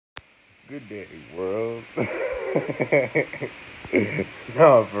Good day, world.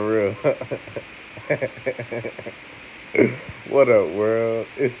 No, for real. What up, world?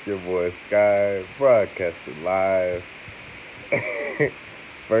 It's your boy Sky, broadcasting live.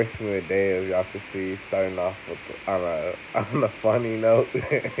 First of the day, as y'all can see, starting off with on a funny note.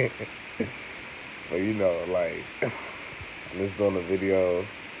 But like, I'm just doing a video,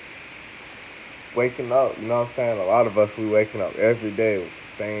 waking up. You know what I'm saying? A lot of us, we waking up every day with the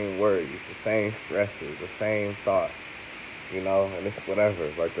same worries, the same stresses, the same thoughts. And it's whatever.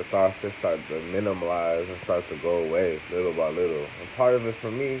 Like the thoughts just start to minimize and start to go away little by little. And part of it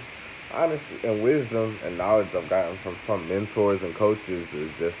for me, honestly, and wisdom and knowledge I've gotten from some mentors and coaches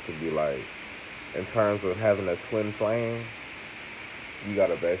is just to be like, in terms of having a twin flame, you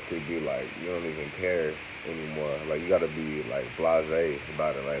gotta basically be like, you don't even care anymore. Like you gotta be like blasé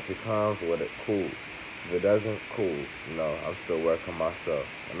about it. Like if it comes with it, cool. If it doesn't, cool. I'm still working myself,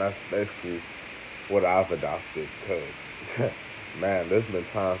 and that's basically what I've adopted. Cause man, there's been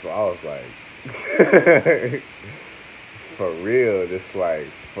times where I was like, for real, just like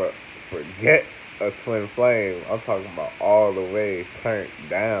forget a twin flame. I'm talking about all the way turned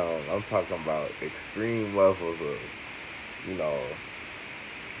down. I'm talking about extreme levels of, you know,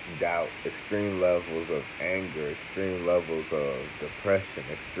 doubt, extreme levels of anger, extreme levels of depression,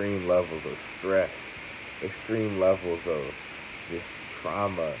 extreme levels of stress, extreme levels of just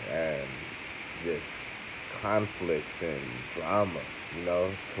trauma and just conflict and drama,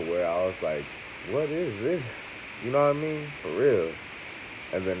 to where I was like, what is this? You know what I mean? For real.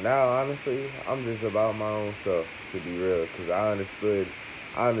 And then now, honestly, I'm just about my own self, to be real, because I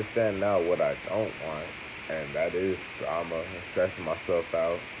understand now what I don't want, and that is drama and stressing myself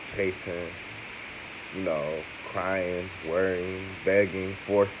out, chasing, you know, crying, worrying, begging,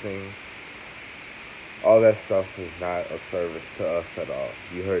 forcing. All that stuff is not of service to us at all.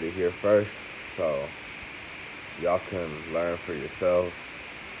 You heard it here first, so y'all can learn for yourselves,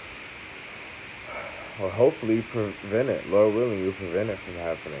 or hopefully prevent it. Lord willing, you prevent it from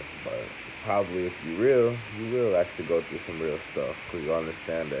happening. But probably if you will actually go through some real stuff, because you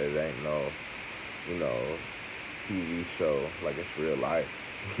understand that it ain't no, you know, TV show, like it's real life.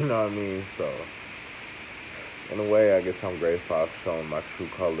 You know what I mean? So in a way, I guess I'm grateful I've shown my true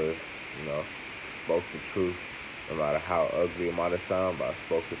colors. Spoke the truth, no matter how ugly it might have sounded, but I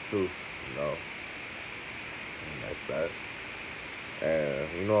spoke the truth. You know, and that's that. And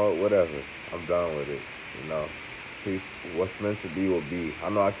you know what? Whatever. I'm done with it. You know, what's meant to be will be. I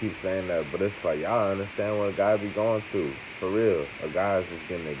know I keep saying that, but it's like y'all understand what a guy be going through. For real, a guy is just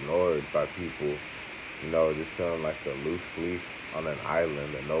getting ignored by people. Just feeling like a loose leaf on an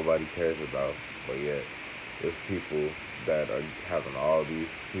island that nobody cares about. But yet, there's people that are having all these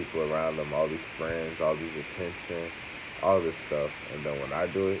people around them, all these friends, all these attention, all this stuff. And then when I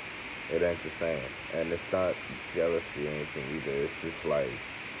do it, it ain't the same. And it's not jealousy or anything either. It's just like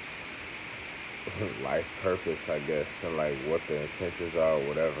life purpose, I guess, and like what the intentions are or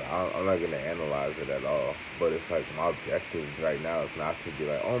whatever. I'm not gonna analyze it at all. But it's like my objective right now is not to be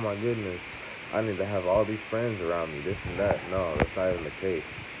like, oh my goodness, I need to have all these friends around me, this and that. No, that's not even the case.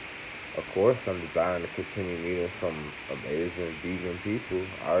 Of course, I'm desiring to continue meeting some amazing vegan people.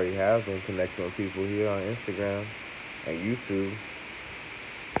 I already have been connecting with people here on Instagram and YouTube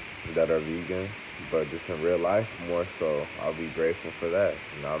that are vegans, but just in real life more so, I'll be grateful for that.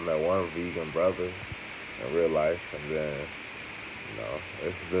 I met one vegan brother in real life, and then,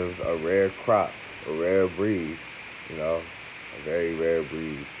 it's been a rare crop, a rare breed, a very rare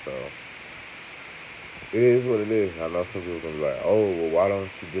breed, so it is what it is. I know some people can be like, oh, well, why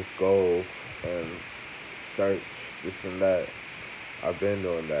don't you just go and search this and that? I've been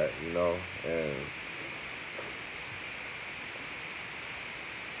doing that, and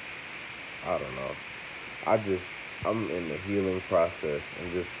I don't know. I'm in the healing process,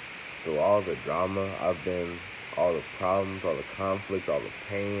 and just through all the drama all the problems, all the conflict, all the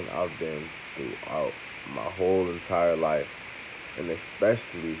pain I've been throughout my whole entire life, and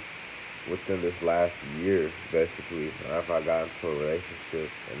especially within this last year, basically, after I got into a relationship,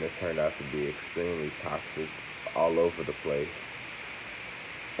 and it turned out to be extremely toxic all over the place.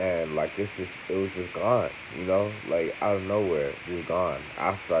 And like it was just gone, like out of nowhere, just gone.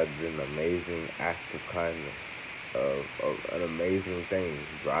 After I did an amazing act of kindness, of an amazing thing,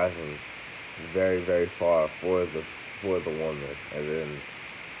 driving very very far for the woman, and then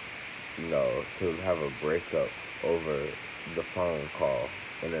to have a breakup over the phone call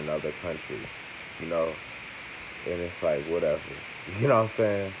in another country, you know, and it's like whatever, you know what I'm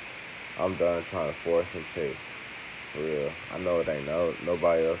saying? I'm done trying to force and chase. For real. I know it ain't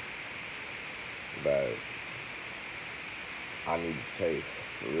nobody else that I need to chase.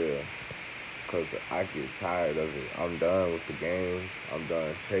 For real. because I get tired of it. I'm done with the games. I'm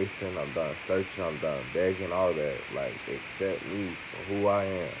done chasing. I'm done searching. I'm done begging, all that. Like, accept me for who I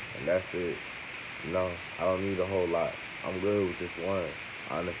am, and that's it. I don't need a whole lot. I'm good with just one,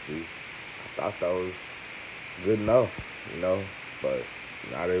 honestly. I thought that was good enough, you know, but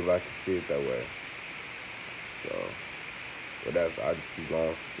not everybody can see it that way. So, whatever. I just keep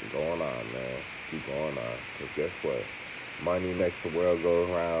going on, man. Keep going on. Because guess what? Money makes the world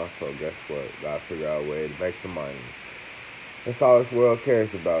go around. So guess what? Gotta figure out a way to make the money. That's all this world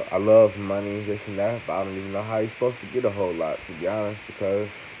cares about. I love money, this and that, but I don't even know how you're supposed to get a whole lot, to be honest, because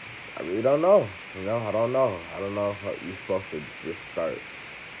I really don't know. I don't know. I don't know how you're supposed to just start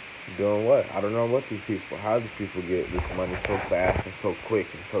doing what. I don't know what these people, how these people get this money so fast and so quick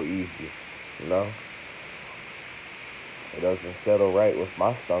and so easy. You know? It doesn't settle right with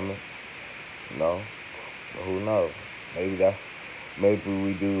my stomach. You know? But who knows? Maybe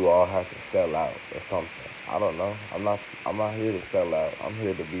we do all have to sell out or something. I don't know. I'm not here to sell out. I'm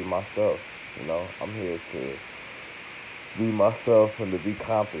here to be myself. I'm here to be myself and to be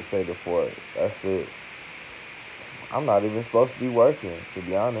compensated for it. That's it. I'm not even supposed to be working, to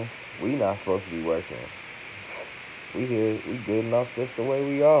be honest. We not supposed to be working. We good enough just the way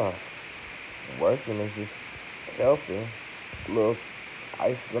we are. Working is just helping. A little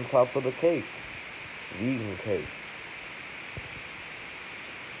icing on top of the cake. Vegan cake.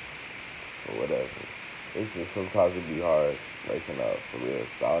 Or whatever. It's just sometimes it be hard waking up for real.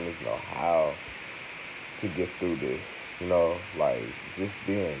 So I don't even know how to get through this. Like just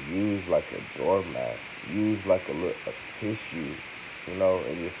being used like a doormat, used like a tissue,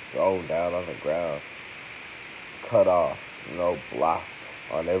 and just thrown down on the ground, cut off, blocked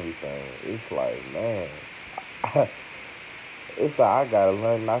on everything. It's like, man, it's like I gotta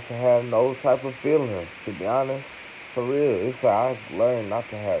learn not to have no type of feelings, to be honest. For real. It's like I learned not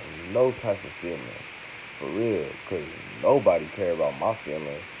to have no type of feelings. For real. Because nobody care about my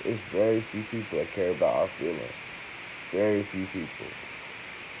feelings. It's very few people that care about our feelings. Very few people.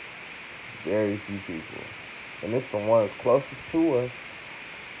 Very few people. And it's the ones closest to us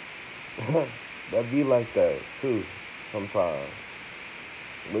that be like that, too, sometimes.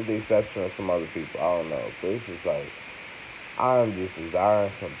 With the exception of some other people. I don't know. But it's just like, I'm just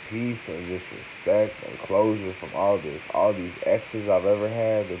desiring some peace and just respect and closure from all this. All these exes I've ever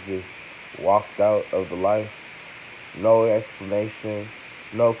had that just walked out of the life. No explanation,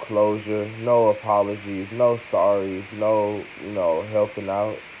 no closure, no apologies, no sorries, no, helping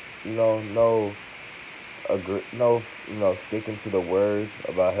out, no, sticking to the word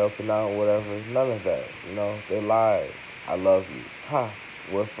about helping out, whatever. None of that, They lied. I love you. Ha,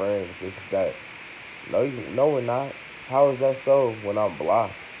 we're friends, this, that. No, we're not. How is that so when I'm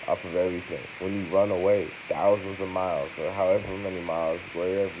blocked off of everything? When you run away thousands of miles or however many miles,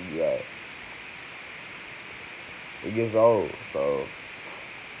 wherever you at. It gets old, so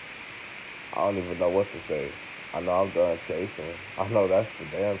I don't even know what to say. I know I'm done chasing. I know that's the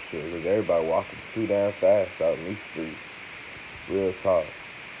damn shit, because everybody walking too damn fast out in these streets. Real talk.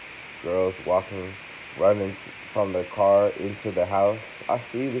 Girls walking, running from the car into the house. I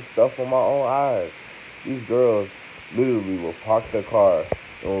see this stuff with my own eyes. These girls literally will park their car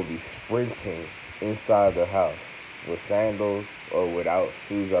and will be sprinting inside their house with sandals or without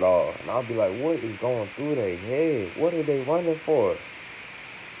shoes at all. And I'll be like, what is going through their head? What are they running for?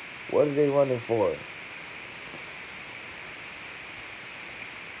 What are they running for?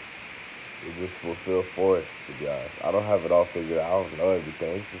 It just will feel forced, to be honest. I don't have it all figured out. I don't know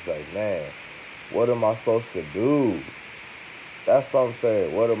everything. It's just like, man, what am I supposed to do? That's what I'm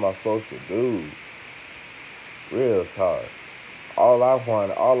saying. What am I supposed to do? Real talk. All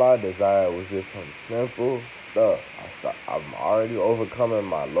I desired was just some simple stuff. I'm already overcoming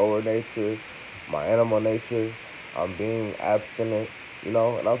my lower nature, my animal nature. I'm being abstinent, and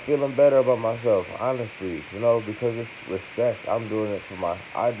I'm feeling better about myself, honestly, because it's respect. I'm doing it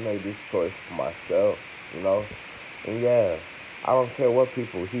I made this choice for myself, and yeah, I don't care what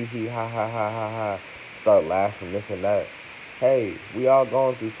people, hee, ha, ha, ha, ha, ha, start laughing, this and that. Hey, we all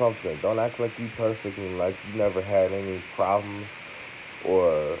going through something. Don't act like you perfect and like you never had any problems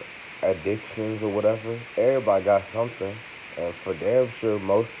or addictions or whatever. Everybody got something. And for damn sure,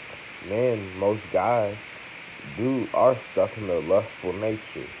 most men, most guys are stuck in their lustful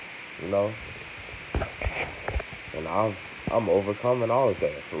nature, And I'm overcoming all of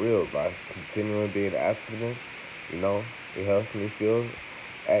that, for real, by continuing being abstinent, It helps me feel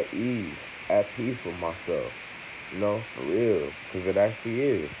at ease, at peace with myself. For real, because it actually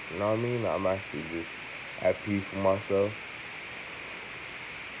is, you know what I mean? I'm actually just at peace with myself,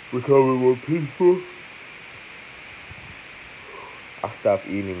 becoming more peaceful. I stopped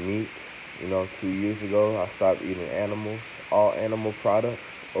eating meat, 2 years ago, I stopped eating animals, all animal products,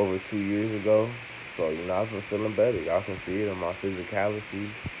 over 2 years ago. So, I've been feeling better. Y'all can see it in my physicalities.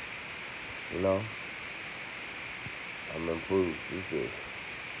 You know, I'm improved. It's just,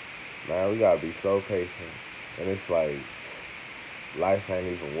 man, we gotta be so patient. And it's like, life ain't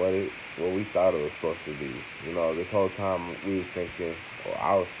even what we thought it was supposed to be. This whole time we were thinking, or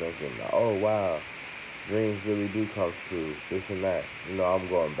I was thinking, oh wow, dreams really do come true, this and that. I'm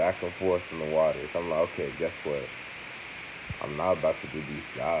going back and forth in the waters. I'm like, okay, guess what? I'm not about to do these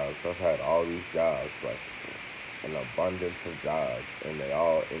jobs. I've had all these jobs, like an abundance of jobs, and they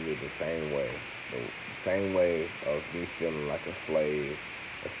all ended the same way. The same way of me feeling like a slave,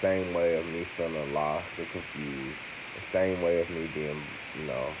 the same way of me feeling lost and confused, the same way of me being, you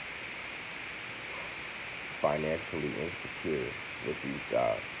know, financially insecure with these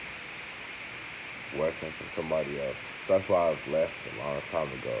jobs, working for somebody else. So that's why I've left a long time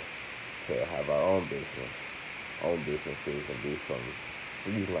ago to have our own businesses, and do some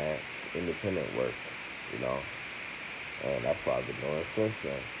freelance, independent work, you know. And that's what I've been doing since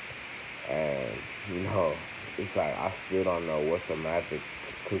then. And, it's like I still don't know what the magic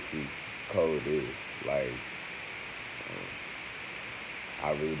cookie code is. Like,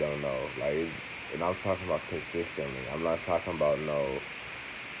 I really don't know. Like, and I'm talking about consistently. I'm not talking about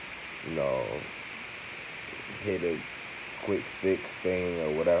you know, hit a quick fix thing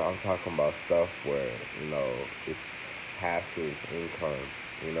or whatever. I'm talking about stuff where, it's passive income,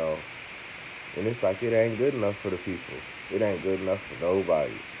 you know. And it's like it ain't good enough for the people. It ain't good enough for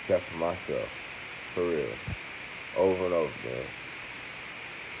nobody except for myself. For real. Over and over again.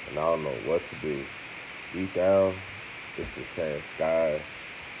 And I don't know what to do. Deep down, it's the same sky.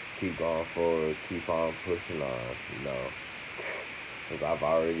 Keep going forward. Keep on pushing on, you know. Because I've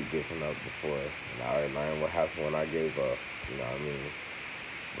already given up before. And I already learned what happened when I gave up. You know what I mean?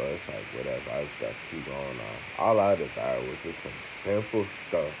 But it's like, whatever. I just got to keep going on. All I desired was just some simple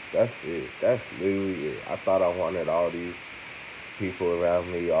stuff. That's it. That's literally it. I thought I wanted all these people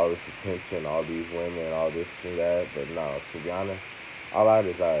around me, all this attention, all these women, all this and that. But no, to be honest, all I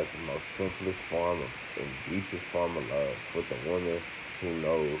desire is the most simplest form of, and deepest form of love with a woman who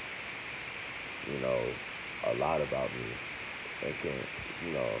knows, you know, a lot about me and can,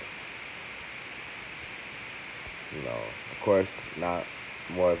 you know, of course, not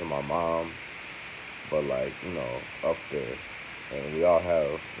more than my mom, but like, up there. And we all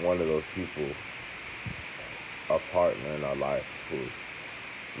have one of those people, a partner in our life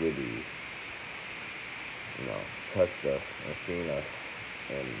who's really, touched us and seen us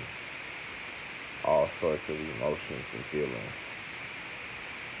in all sorts of emotions and feelings,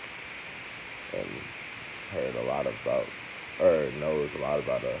 and heard a lot about, or knows a lot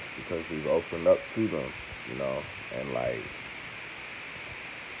about us because we've opened up to them, and like,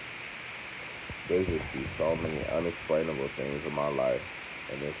 there's just be so many unexplainable things in my life,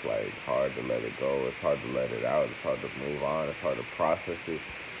 and it's like hard to let it go. It's hard to let it out. It's hard to move on. It's hard to process it.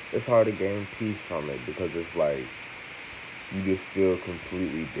 It's hard to gain peace from it because it's like you just feel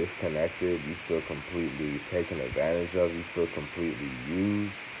completely disconnected. You feel completely taken advantage of. You feel completely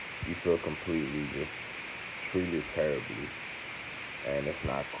used. You feel completely just treated terribly, and it's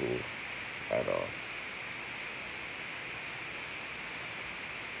not cool at all.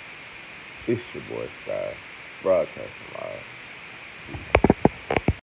 It's your boy Sky, broadcasting live. Peace.